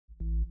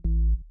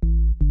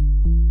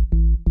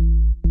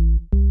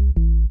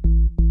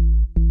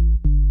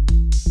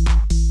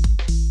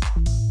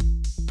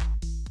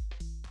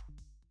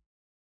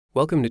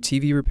Welcome to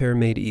TV Repair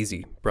Made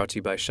Easy, brought to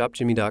you by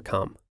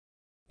ShopJimmy.com.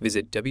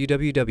 Visit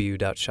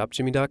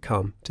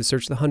www.shopjimmy.com to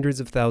search the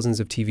hundreds of thousands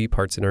of TV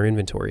parts in our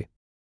inventory.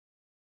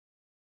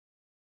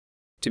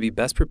 To be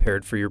best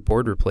prepared for your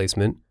board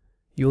replacement,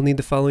 you will need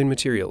the following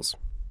materials.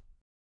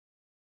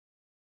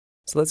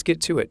 So let's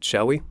get to it,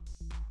 shall we?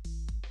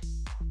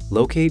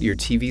 Locate your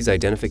TV's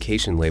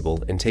identification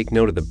label and take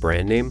note of the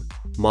brand name,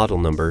 model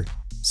number,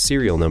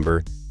 serial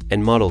number,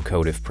 and model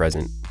code if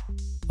present.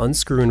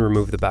 Unscrew and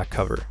remove the back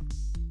cover.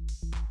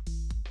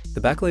 The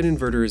backlight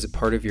inverter is a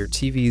part of your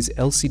TV's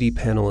LCD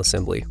panel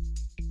assembly.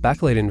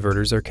 Backlight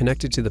inverters are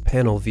connected to the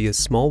panel via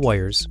small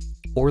wires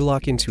or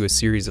lock into a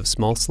series of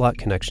small slot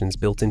connections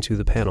built into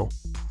the panel.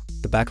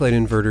 The backlight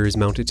inverter is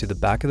mounted to the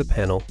back of the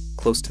panel,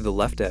 close to the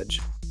left edge,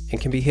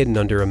 and can be hidden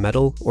under a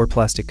metal or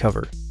plastic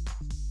cover.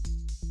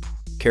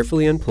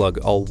 Carefully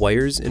unplug all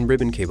wires and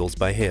ribbon cables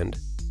by hand.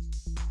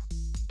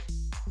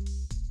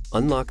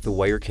 Unlock the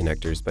wire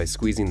connectors by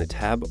squeezing the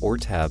tab or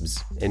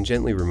tabs and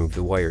gently remove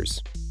the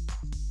wires.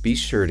 Be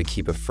sure to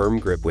keep a firm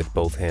grip with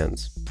both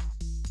hands.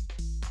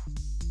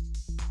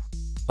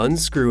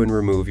 Unscrew and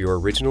remove your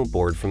original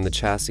board from the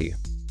chassis.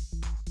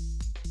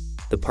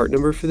 The part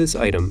number for this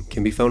item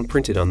can be found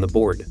printed on the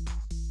board.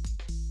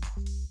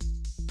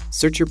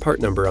 Search your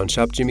part number on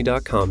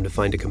ShopJimmy.com to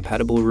find a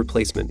compatible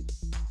replacement.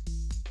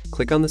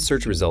 Click on the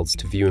search results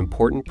to view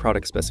important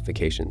product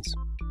specifications.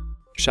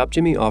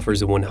 ShopJimmy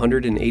offers a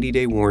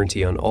 180-day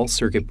warranty on all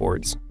circuit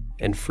boards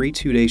and free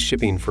 2-day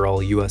shipping for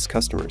all US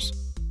customers.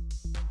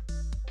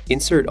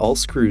 Insert all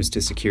screws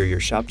to secure your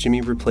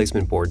ShopJimmy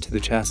replacement board to the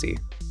chassis.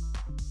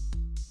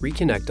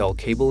 Reconnect all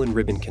cable and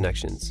ribbon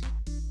connections.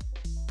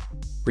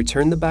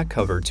 Return the back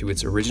cover to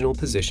its original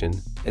position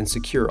and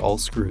secure all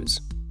screws.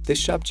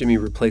 This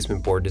ShopJimmy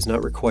replacement board does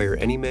not require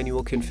any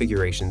manual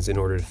configurations in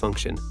order to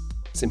function.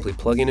 Simply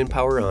plug in and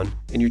power on,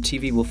 and your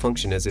TV will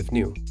function as if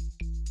new.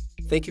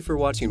 Thank you for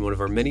watching one of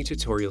our many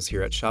tutorials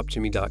here at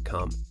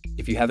ShopJimmy.com.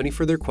 If you have any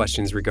further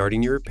questions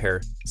regarding your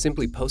repair,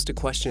 simply post a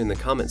question in the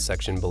comments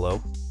section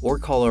below or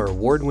call our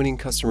award-winning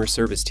customer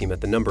service team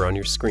at the number on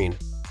your screen.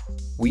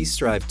 We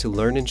strive to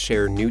learn and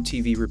share new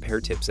TV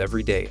repair tips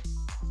every day.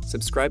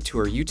 Subscribe to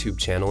our YouTube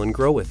channel and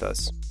grow with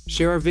us.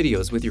 Share our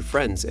videos with your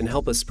friends and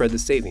help us spread the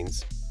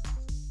savings.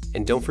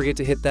 And don't forget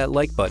to hit that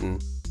like button